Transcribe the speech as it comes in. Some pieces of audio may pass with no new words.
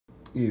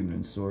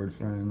Evening, sword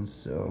friends.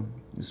 So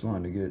just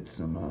wanted to get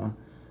some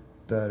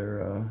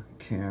better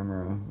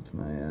camera with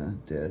my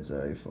dad's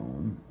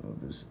iPhone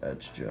of this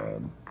etch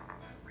job.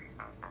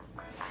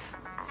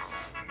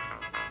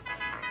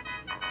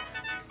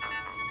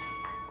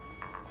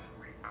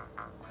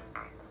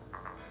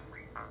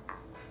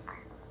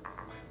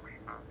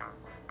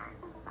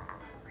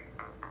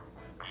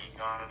 He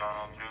got it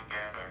all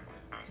together.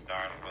 He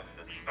started with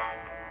the stone.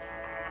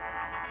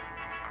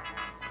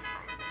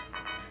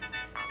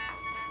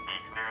 He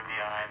cleared the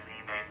eyes, he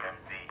made them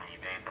see, he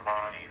made the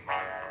body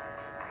whole.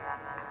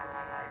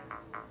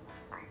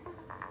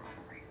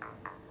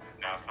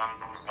 Now some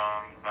who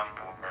sung, some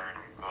who heard,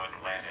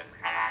 couldn't let it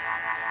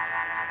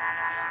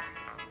pass.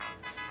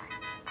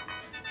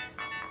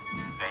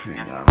 They Hang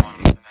never on,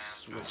 wanted the man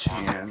switch to walk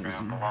and hands.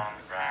 trample on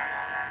the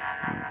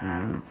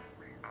grass.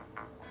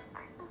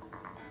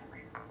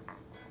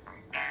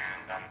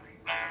 Stand up,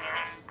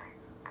 Lazarus.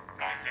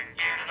 Time to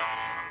get it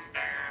on.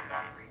 Stand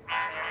up,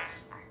 Lazarus.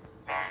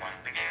 For when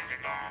the get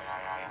it on.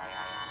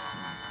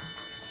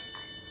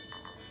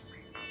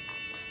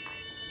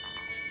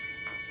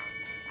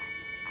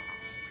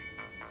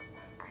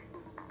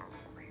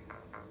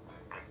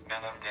 The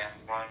smell of death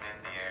was in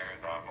the air.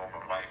 The hope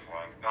of life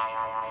was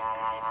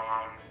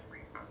gone.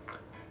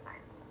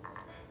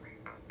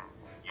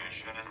 You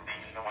should have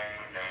seen the way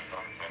they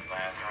looked when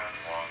Lazarus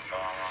walked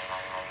on.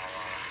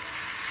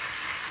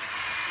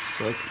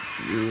 Fucking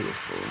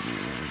beautiful,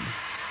 man.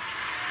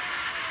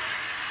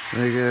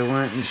 Like, I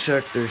went and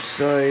checked their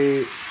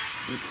site.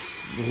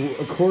 It's,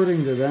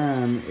 according to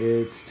them,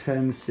 it's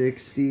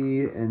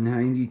 1060 and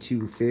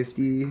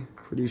 9250.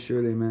 Pretty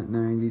sure they meant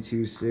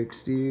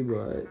 9260,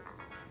 but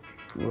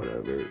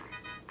whatever.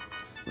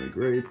 Like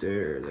right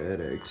there, that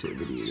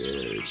activity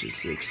there, it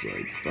just looks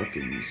like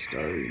fucking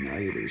Starry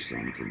Night or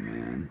something,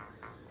 man.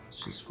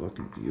 It's just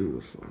fucking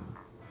beautiful.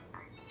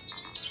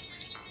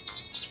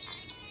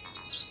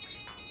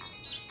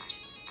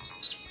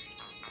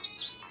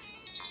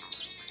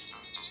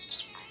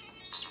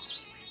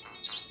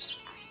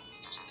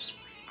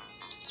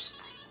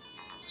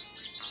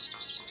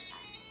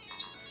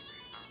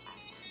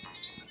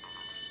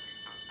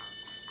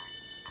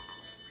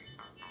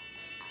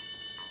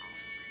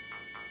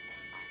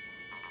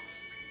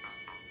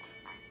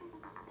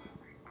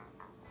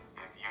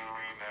 If you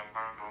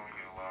remember who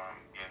you are,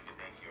 if you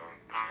think you're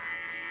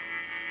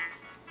free,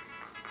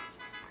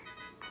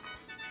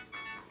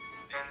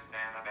 then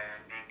stand up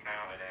and be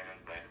counted and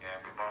let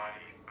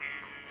everybody see.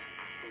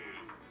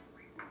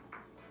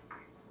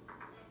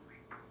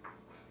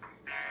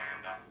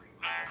 Stand up,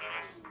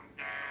 Lazarus,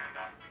 stand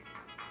up.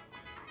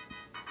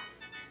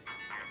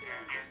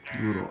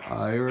 Little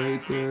eye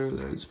right there,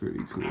 that's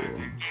pretty cool. Get it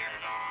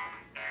on,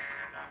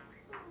 stand up.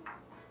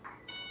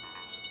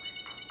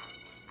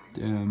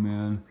 Damn,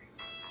 man.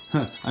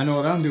 I know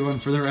what I'm doing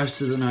for the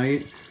rest of the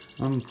night.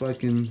 I'm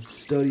fucking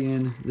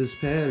studying this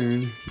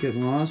pattern,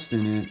 getting lost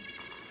in it.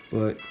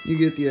 But you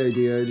get the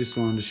idea. I just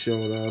wanted to show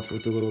it off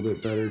with a little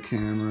bit better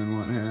camera and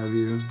what have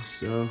you.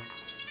 So,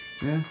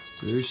 yeah,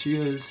 there she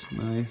is.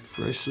 My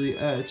freshly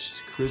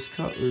etched Chris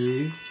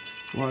Cutlery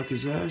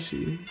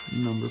Wakizashi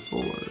number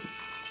 4.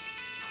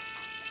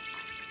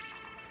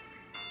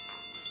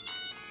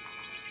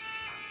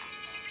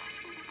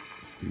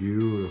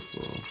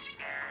 Beautiful.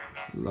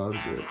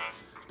 Loves it.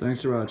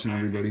 Thanks for watching,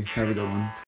 everybody. Have a good one.